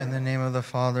of the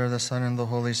Father, the Son, and the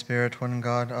Holy Spirit, one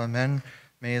God. Amen.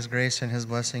 May his grace and his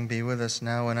blessing be with us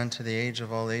now and unto the age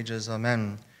of all ages.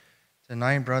 Amen.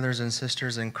 Tonight, brothers and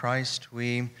sisters in Christ,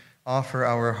 we offer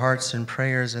our hearts and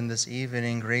prayers in this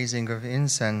evening raising of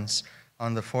incense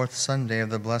on the fourth Sunday of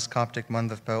the blessed Coptic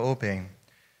month of Paope.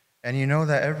 And you know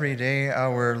that every day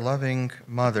our loving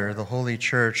Mother, the Holy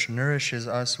Church, nourishes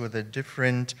us with a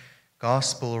different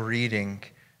gospel reading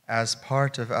as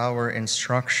part of our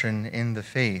instruction in the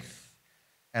faith.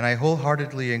 And I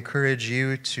wholeheartedly encourage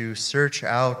you to search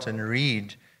out and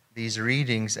read these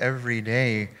readings every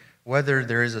day, whether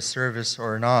there is a service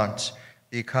or not,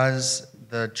 because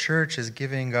the church is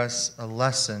giving us a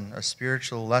lesson, a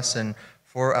spiritual lesson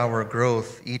for our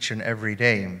growth each and every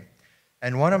day.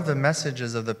 And one of the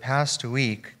messages of the past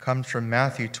week comes from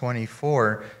Matthew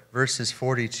 24, verses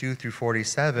 42 through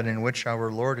 47, in which our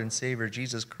Lord and Savior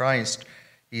Jesus Christ,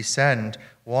 he said,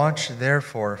 "Watch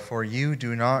therefore, for you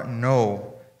do not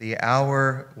know the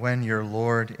hour when your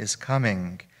Lord is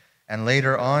coming." And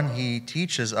later on, he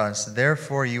teaches us,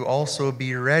 "Therefore you also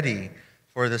be ready,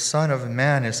 for the Son of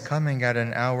Man is coming at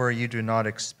an hour you do not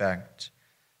expect."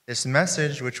 This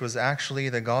message, which was actually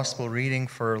the gospel reading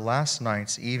for last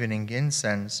night's evening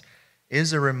incense,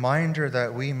 is a reminder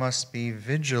that we must be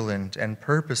vigilant and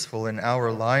purposeful in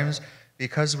our lives,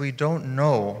 because we don't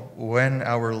know when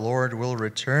our Lord will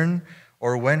return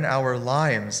or when our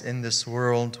lives in this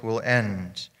world will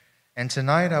end. And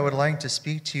tonight I would like to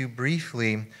speak to you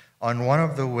briefly on one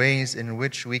of the ways in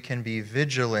which we can be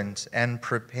vigilant and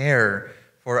prepare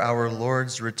for our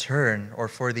Lord's return or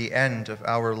for the end of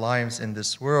our lives in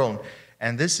this world.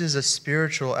 And this is a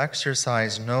spiritual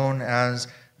exercise known as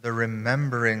the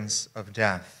remembrance of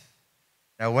death.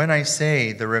 Now, when I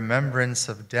say the remembrance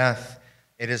of death,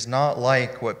 it is not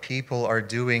like what people are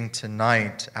doing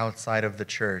tonight outside of the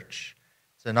church.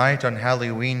 Tonight on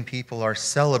Halloween, people are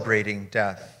celebrating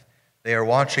death. They are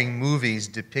watching movies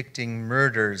depicting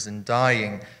murders and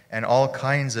dying and all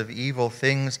kinds of evil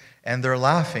things, and they're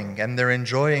laughing and they're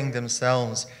enjoying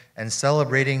themselves and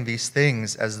celebrating these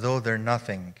things as though they're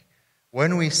nothing.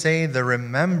 When we say the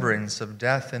remembrance of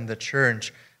death in the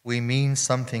church, we mean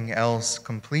something else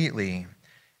completely.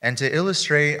 And to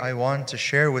illustrate, I want to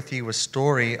share with you a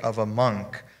story of a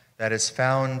monk that is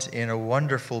found in a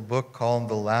wonderful book called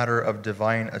The Ladder of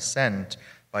Divine Ascent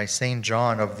by St.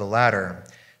 John of the Ladder.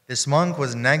 This monk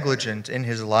was negligent in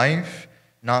his life,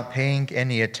 not paying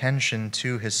any attention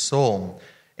to his soul.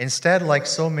 Instead, like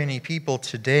so many people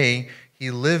today,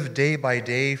 he lived day by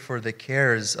day for the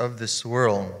cares of this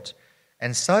world.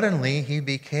 And suddenly he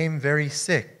became very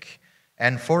sick,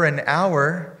 and for an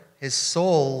hour his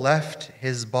soul left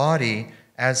his body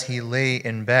as he lay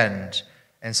in bed,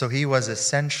 and so he was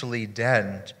essentially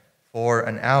dead for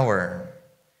an hour.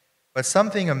 But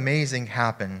something amazing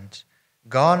happened.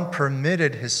 God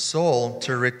permitted his soul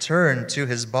to return to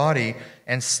his body,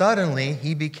 and suddenly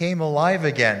he became alive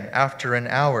again after an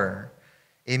hour.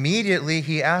 Immediately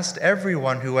he asked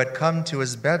everyone who had come to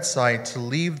his bedside to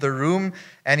leave the room,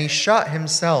 and he shut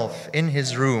himself in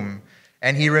his room.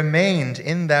 And he remained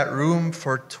in that room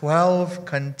for 12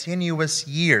 continuous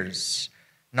years,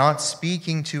 not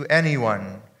speaking to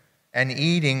anyone, and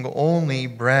eating only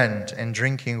bread and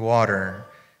drinking water.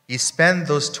 He spent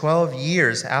those 12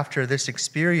 years after this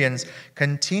experience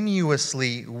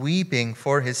continuously weeping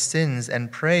for his sins and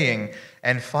praying.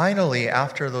 And finally,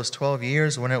 after those 12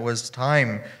 years, when it was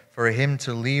time for him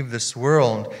to leave this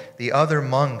world, the other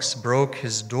monks broke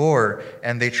his door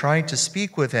and they tried to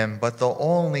speak with him, but the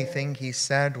only thing he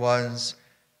said was,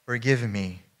 "Forgive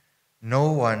me.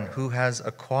 No one who has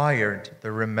acquired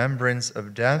the remembrance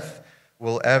of death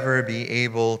will ever be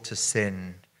able to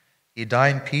sin." He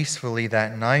died peacefully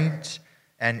that night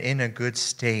and in a good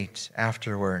state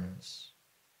afterwards.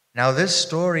 Now, this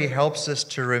story helps us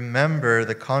to remember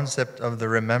the concept of the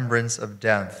remembrance of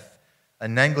death. A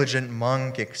negligent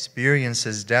monk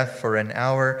experiences death for an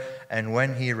hour, and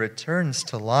when he returns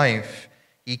to life,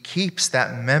 he keeps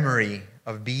that memory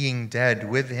of being dead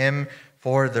with him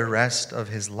for the rest of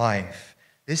his life.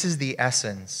 This is the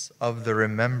essence of the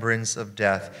remembrance of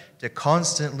death, to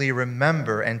constantly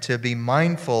remember and to be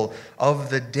mindful of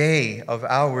the day of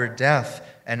our death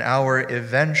and our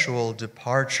eventual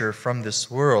departure from this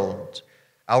world.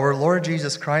 Our Lord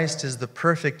Jesus Christ is the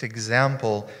perfect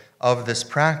example of this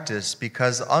practice,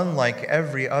 because unlike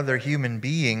every other human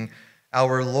being,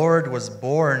 our Lord was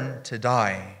born to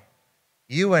die.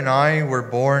 You and I were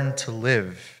born to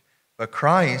live, but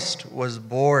Christ was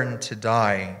born to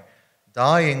die.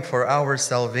 Dying for our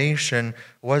salvation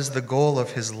was the goal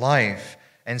of his life.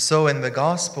 And so in the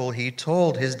gospel, he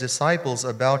told his disciples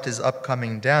about his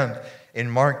upcoming death, In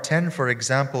Mark 10, for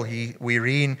example, we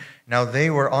read, "Now they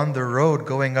were on the road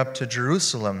going up to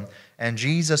Jerusalem, and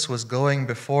Jesus was going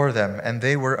before them, and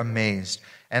they were amazed.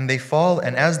 And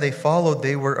as they followed,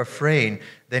 they were afraid.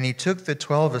 Then he took the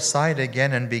 12 aside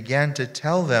again and began to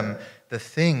tell them the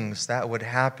things that would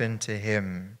happen to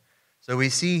him." So we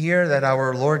see here that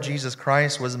our Lord Jesus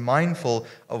Christ was mindful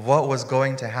of what was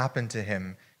going to happen to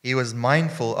him. He was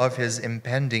mindful of his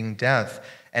impending death.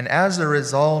 And as a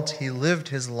result, he lived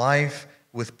his life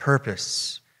with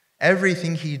purpose.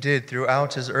 Everything he did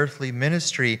throughout his earthly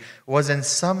ministry was in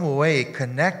some way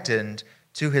connected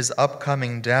to his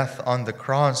upcoming death on the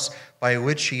cross, by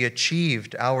which he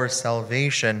achieved our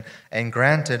salvation and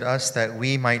granted us that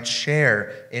we might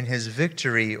share in his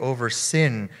victory over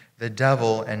sin, the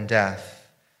devil, and death.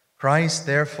 Christ,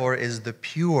 therefore, is the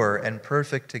pure and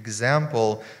perfect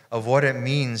example of what it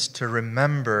means to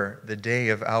remember the day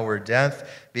of our death,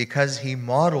 because he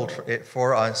modeled it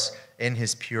for us in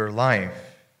his pure life.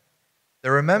 The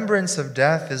remembrance of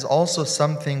death is also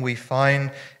something we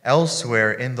find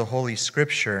elsewhere in the Holy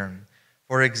Scripture.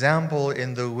 For example,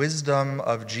 in the wisdom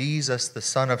of Jesus, the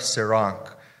son of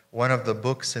Sirach, one of the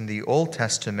books in the Old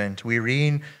Testament, we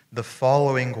read the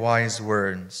following wise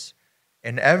words: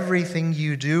 "In everything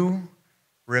you do,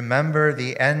 remember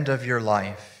the end of your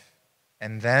life,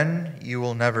 and then you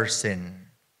will never sin."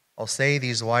 I'll say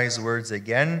these wise words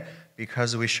again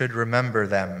because we should remember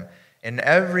them. In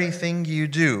everything you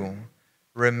do,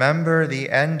 remember the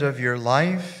end of your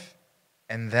life,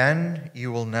 and then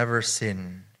you will never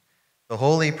sin. The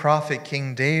holy prophet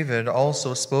King David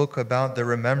also spoke about the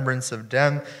remembrance of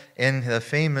death in the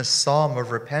famous Psalm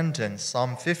of Repentance,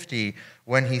 Psalm 50,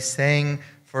 when he sang,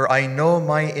 "For I know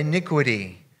my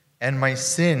iniquity, and my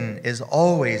sin is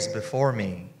always before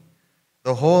me."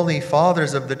 The holy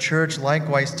fathers of the church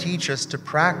likewise teach us to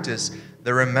practice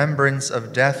the remembrance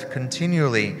of death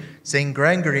continually. St.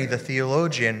 Gregory the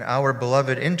theologian, our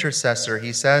beloved intercessor,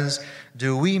 he says,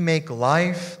 "Do we make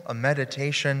life a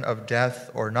meditation of death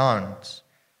or not?"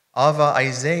 Ava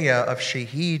Isaiah of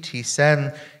Shehit, he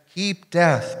said, "Keep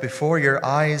death before your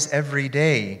eyes every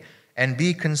day, and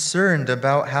be concerned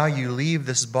about how you leave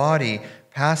this body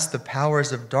past the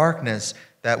powers of darkness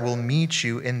that will meet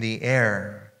you in the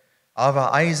air." Ava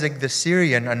Isaac the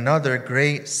Syrian, another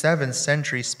great 7th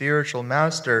century spiritual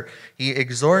master, he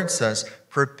exhorts us,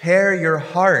 "Prepare your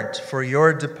heart for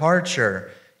your departure.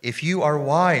 If you are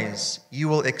wise, you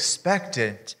will expect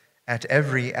it at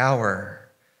every hour."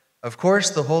 Of course,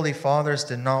 the Holy Fathers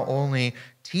did not only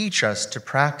teach us to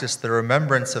practice the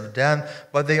remembrance of death,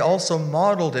 but they also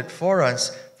modeled it for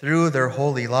us through their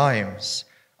holy lives.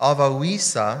 Ava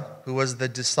Wisa, who was the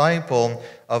disciple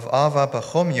of Ava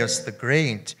Pachomius the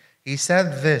Great, he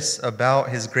said this about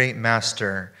his great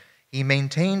master: "He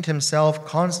maintained himself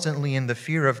constantly in the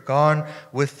fear of God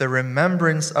with the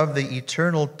remembrance of the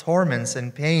eternal torments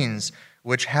and pains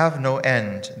which have no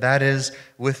end, that is,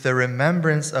 with the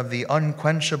remembrance of the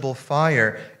unquenchable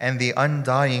fire and the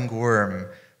undying worm.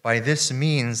 By this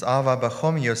means Ava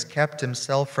Pachomius kept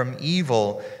himself from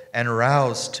evil and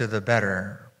roused to the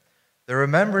better." The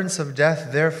remembrance of death,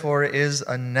 therefore, is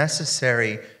a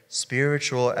necessary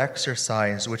spiritual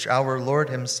exercise which our Lord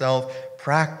himself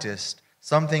practiced,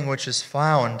 something which is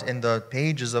found in the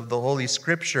pages of the Holy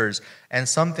Scriptures, and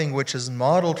something which is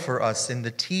modeled for us in the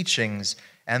teachings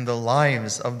and the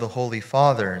lives of the Holy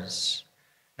Fathers.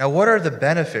 Now, what are the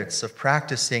benefits of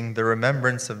practicing the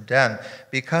remembrance of death?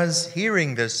 Because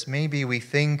hearing this, maybe we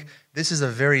think this is a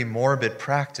very morbid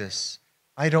practice.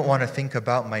 I don't want to think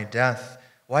about my death.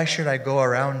 Why should I go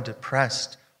around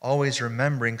depressed, always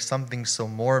remembering something so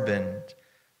morbid?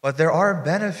 But there are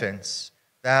benefits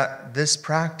that this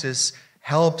practice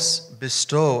helps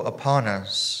bestow upon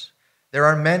us. There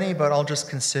are many, but I'll just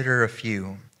consider a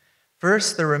few.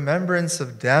 First, the remembrance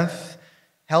of death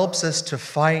helps us to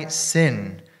fight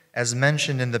sin, as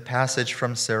mentioned in the passage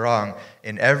from Sirach.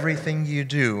 "In everything you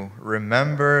do,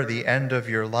 remember the end of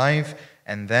your life,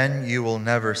 and then you will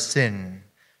never sin."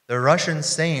 The Russian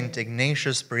saint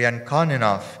Ignatius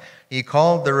Briankoninov, he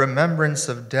called the remembrance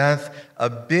of death a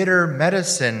bitter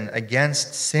medicine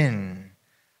against sin.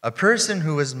 A person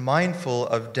who is mindful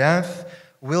of death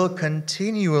will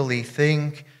continually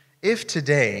think, if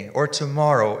today or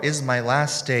tomorrow is my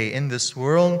last day in this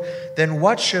world, then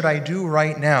what should I do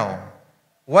right now?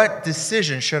 What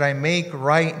decision should I make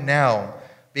right now?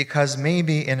 Because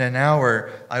maybe in an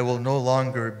hour I will no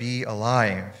longer be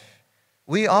alive.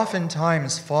 We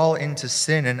oftentimes fall into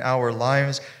sin in our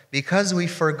lives because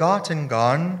we've forgotten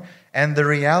God and the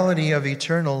reality of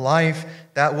eternal life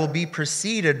that will be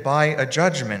preceded by a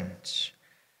judgment.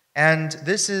 And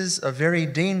this is a very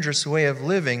dangerous way of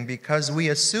living because we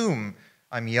assume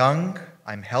I'm young,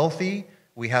 I'm healthy,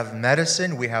 we have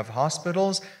medicine, we have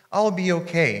hospitals. I'll be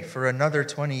okay for another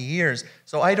 20 years,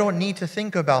 so I don't need to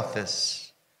think about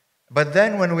this. But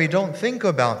then when we don't think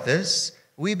about this,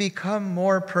 we become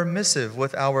more permissive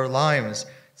with our lives.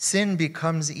 Sin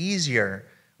becomes easier.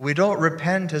 We don't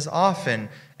repent as often,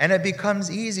 and it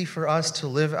becomes easy for us to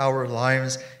live our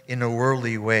lives in a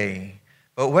worldly way.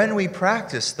 But when we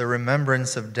practice the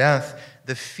remembrance of death,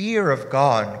 the fear of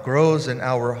God grows in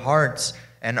our hearts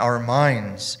and our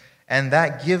minds, and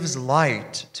that gives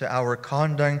light to our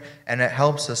conduct, and it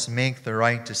helps us make the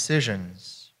right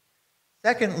decisions.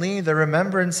 Secondly, the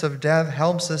remembrance of death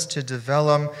helps us to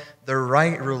develop the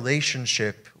right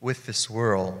relationship with this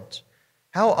world.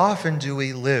 How often do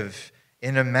we live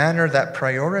in a manner that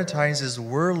prioritizes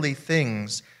worldly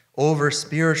things over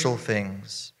spiritual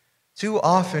things? Too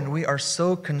often we are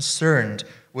so concerned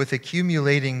with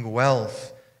accumulating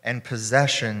wealth and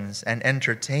possessions and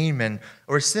entertainment,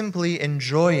 or simply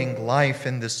enjoying life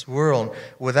in this world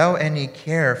without any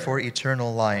care for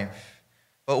eternal life.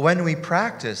 But when we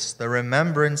practice the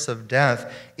remembrance of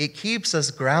death, it keeps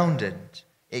us grounded.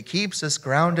 It keeps us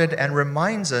grounded and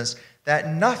reminds us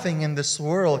that nothing in this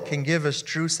world can give us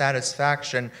true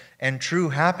satisfaction and true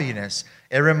happiness.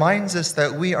 It reminds us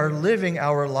that we are living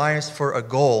our lives for a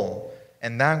goal,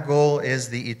 and that goal is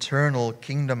the eternal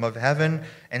kingdom of heaven.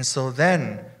 And so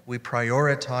then we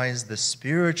prioritize the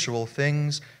spiritual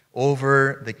things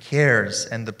over the cares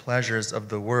and the pleasures of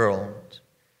the world.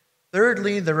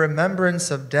 Thirdly, the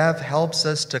remembrance of death helps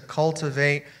us to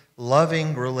cultivate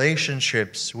loving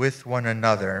relationships with one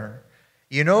another.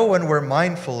 You know, when we're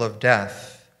mindful of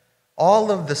death,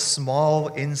 all of the small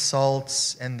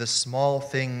insults and the small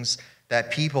things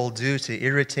that people do to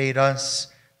irritate us,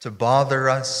 to bother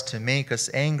us, to make us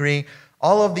angry,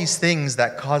 all of these things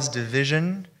that cause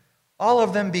division, all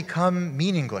of them become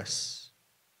meaningless.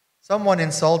 Someone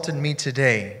insulted me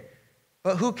today,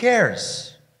 but who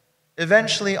cares?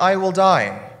 Eventually I will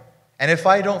die. And if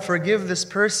I don't forgive this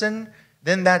person,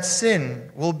 then that sin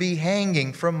will be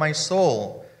hanging from my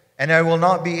soul, and I will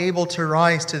not be able to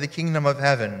rise to the kingdom of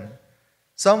heaven.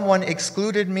 Someone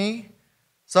excluded me,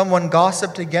 someone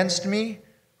gossiped against me,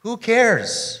 who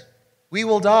cares? We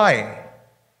will die.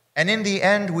 And in the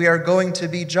end, we are going to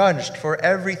be judged for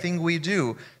everything we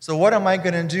do. So what am I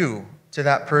going to do to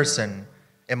that person?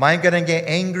 Am I going to get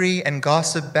angry and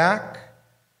gossip back?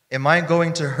 Am I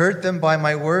going to hurt them by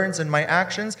my words and my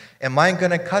actions? Am I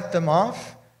going to cut them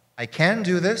off? I can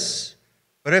do this.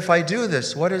 But if I do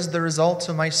this, what is the result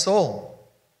to my soul?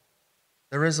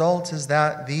 The result is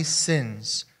that these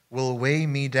sins will weigh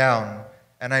me down,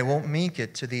 and I won't make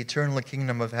it to the eternal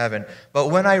kingdom of heaven. But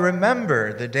when I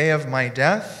remember the day of my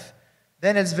death,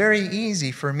 then it's very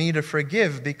easy for me to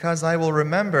forgive, because I will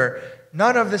remember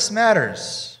none of this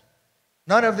matters.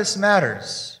 None of this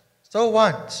matters. So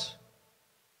what?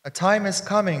 A time is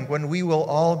coming when we will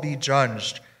all be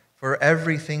judged for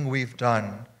everything we've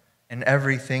done and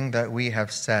everything that we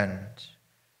have said.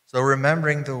 So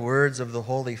remembering the words of the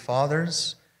Holy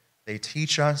Fathers, they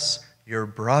teach us, your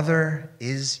brother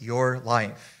is your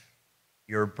life.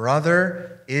 Your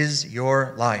brother is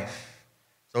your life.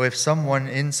 So if someone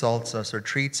insults us or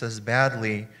treats us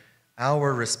badly,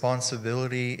 our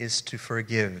responsibility is to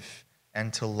forgive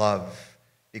and to love,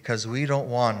 because we don't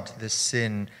want this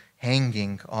sin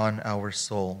hanging on our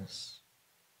souls.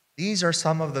 These are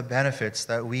some of the benefits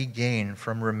that we gain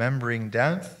from remembering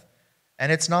death,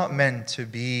 and it's not meant to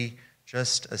be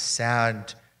just a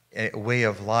sad way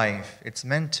of life. It's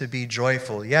meant to be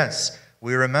joyful. Yes,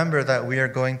 we remember that we are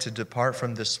going to depart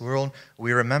from this world.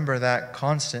 We remember that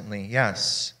constantly,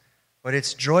 yes. But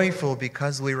it's joyful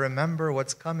because we remember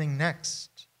what's coming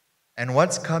next. And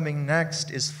what's coming next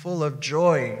is full of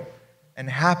joy and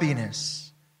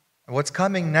happiness. And what's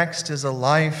coming next is a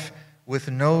life with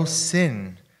no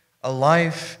sin, a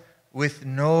life with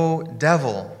no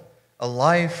devil, a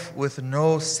life with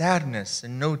no sadness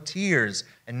and no tears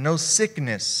and no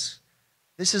sickness.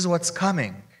 This is what's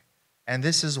coming. And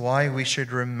this is why we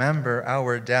should remember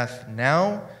our death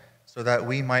now, so that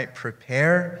we might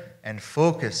prepare and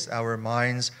focus our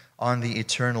minds on the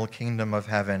eternal kingdom of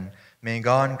heaven. May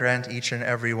God grant each and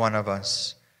every one of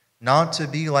us not to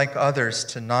be like others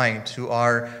tonight who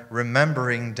are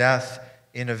remembering death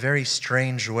in a very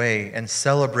strange way and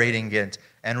celebrating it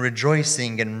and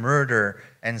rejoicing in murder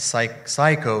and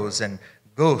psychos and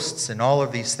ghosts and all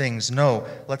of these things. No,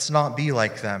 let's not be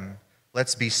like them.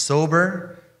 Let's be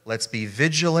sober, let's be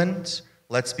vigilant,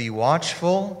 let's be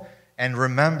watchful, and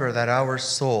remember that our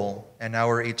soul and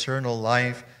our eternal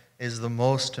life is the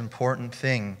most important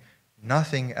thing.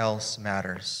 Nothing else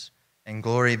matters. And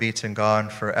glory be to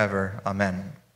God forever. Amen.